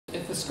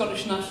the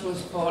Scottish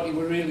Nationalist Party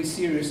were really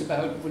serious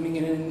about winning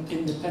an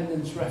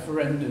independence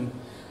referendum,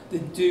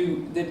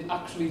 they'd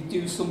actually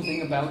do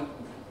something about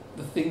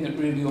the thing that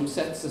really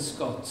upsets the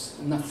Scots,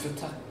 and that's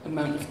the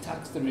amount of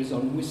tax there is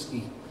on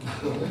whisky.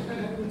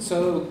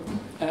 So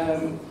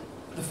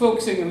the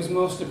folk singer was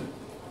most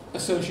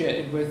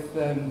associated with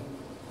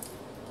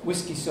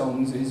whisky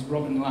songs is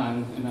Robin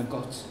Lang, and I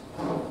got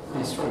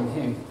this from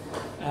him.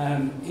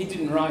 He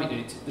didn't write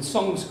it. The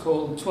song's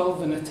called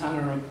 12 and a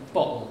Tanner a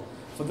Bottle.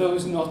 For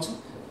those not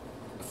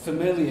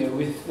familiar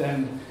with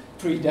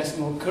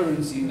pre-decimal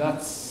currency,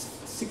 that's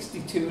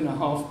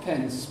 62.5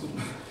 pence.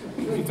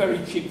 It would be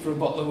very cheap for a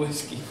bottle of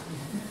whisky.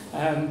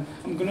 I'm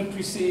going to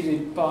precede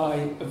it by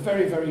a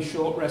very, very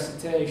short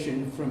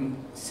recitation from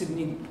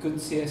Sydney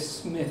Goodsir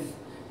Smith,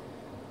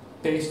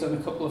 based on a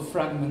couple of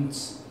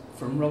fragments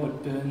from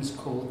Robert Burns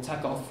called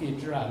Tak Off Yer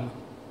Dram.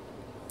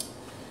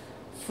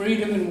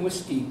 Freedom and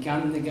whisky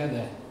gan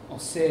together, or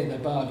say the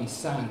bardie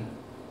sang.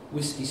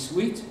 Whisky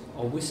sweet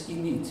or whisky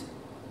neat,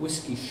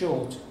 whisky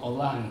short or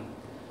lang.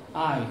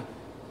 Aye,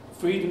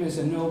 freedom is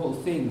a noble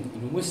thing,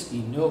 and whisky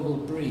noble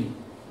bree.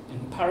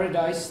 In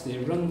paradise they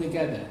run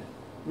together,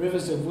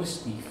 rivers of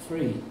whisky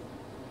free.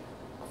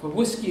 For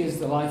whisky is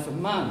the life of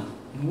man,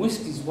 and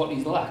whisky's what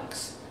he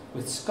lacks.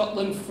 With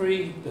Scotland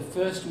free, the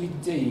first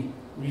we'd do,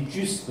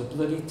 reduce the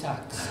bloody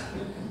tax.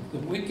 The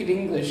wicked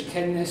English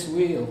ken this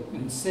wheel,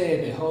 and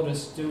say they hold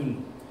us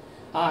doon.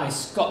 Aye,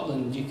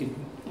 Scotland, you could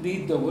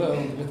lead the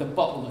world with a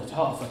bottle at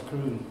half a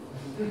croon.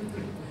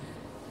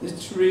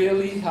 It's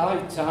really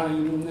high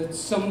time that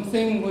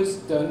something was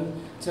done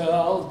to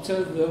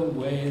alter the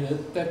way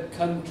that the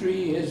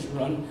country is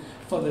run.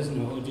 For there's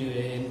no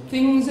doing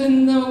things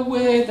in the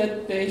way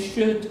that they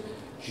should.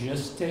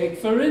 Just take,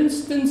 for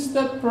instance,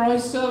 the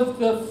price of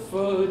the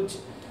food.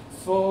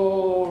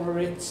 For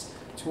it's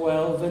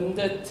 12 and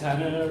a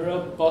tanner a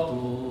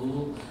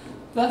bottle.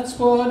 That's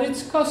what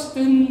it's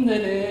costing the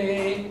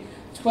day.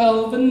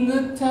 12 and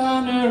a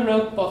tanner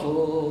a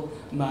bottle.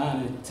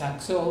 Man, it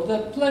takes all the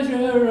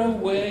pleasure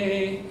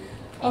away.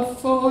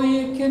 Afore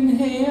you can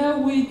hear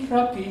wee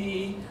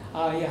trappy,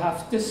 you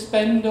have to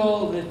spend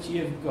all that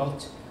you've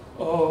got.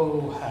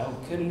 Oh, how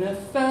can a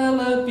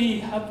fella be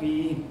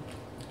happy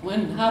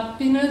when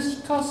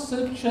happiness costs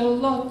such a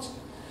lot?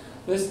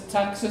 There's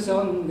taxes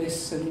on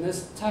this and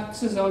there's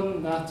taxes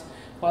on that,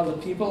 while the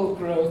people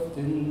grow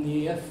thin,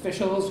 the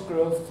officials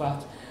grow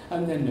fat,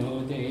 and they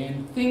know they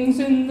ain't things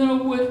in the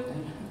way.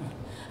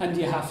 And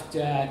you have to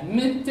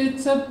admit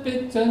it's a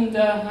bit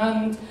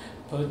underhand,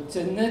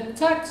 putting the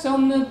tax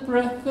on the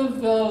breath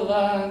of the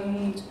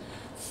land.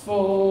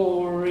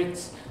 For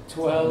it's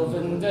 12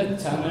 and a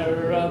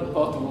tanner a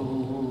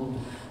bottle.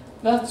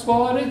 That's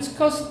what it's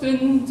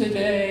costing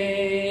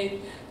today.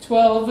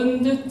 12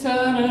 and a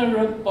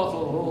tanner a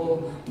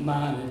bottle.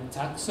 Man, it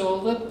takes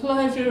all the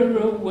pleasure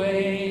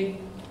away.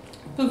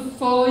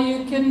 Before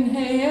you can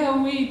hear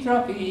wee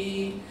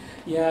droppy,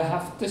 you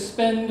have to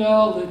spend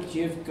all that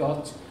you've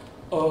got.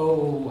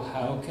 Oh,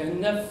 how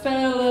can a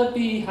fella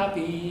be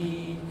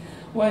happy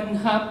when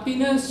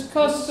happiness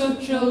costs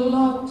such a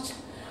lot?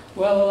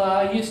 Well,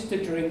 I used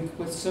to drink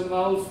with some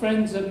old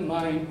friends of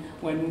mine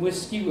when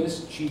whisky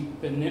was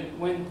cheap and it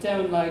went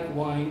down like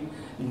wine.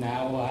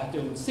 Now I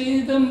don't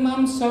see them,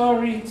 I'm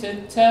sorry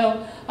to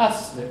tell. I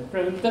slip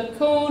round the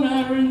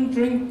corner and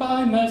drink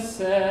by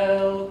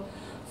myself.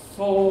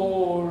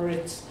 For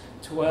it's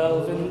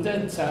 12 and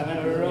a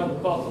tanner a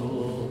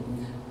bottle.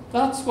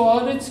 That's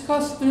what it's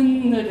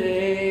costing the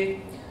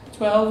day.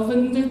 12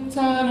 and a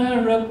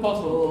tanner a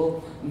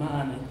bottle.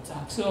 Man, it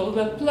takes all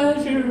the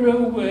pleasure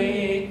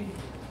away.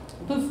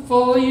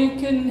 Before you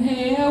can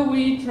hear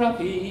wee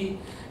droppy,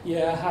 you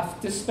have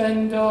to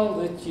spend all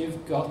that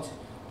you've got.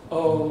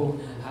 Oh,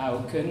 how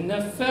can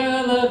a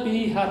fella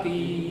be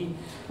happy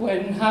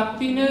when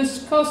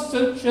happiness costs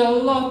such a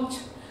lot?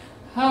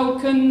 How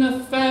can a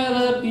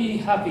fella be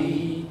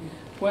happy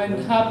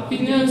when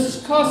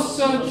happiness costs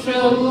such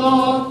a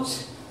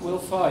lot? Will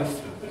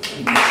Fyffe.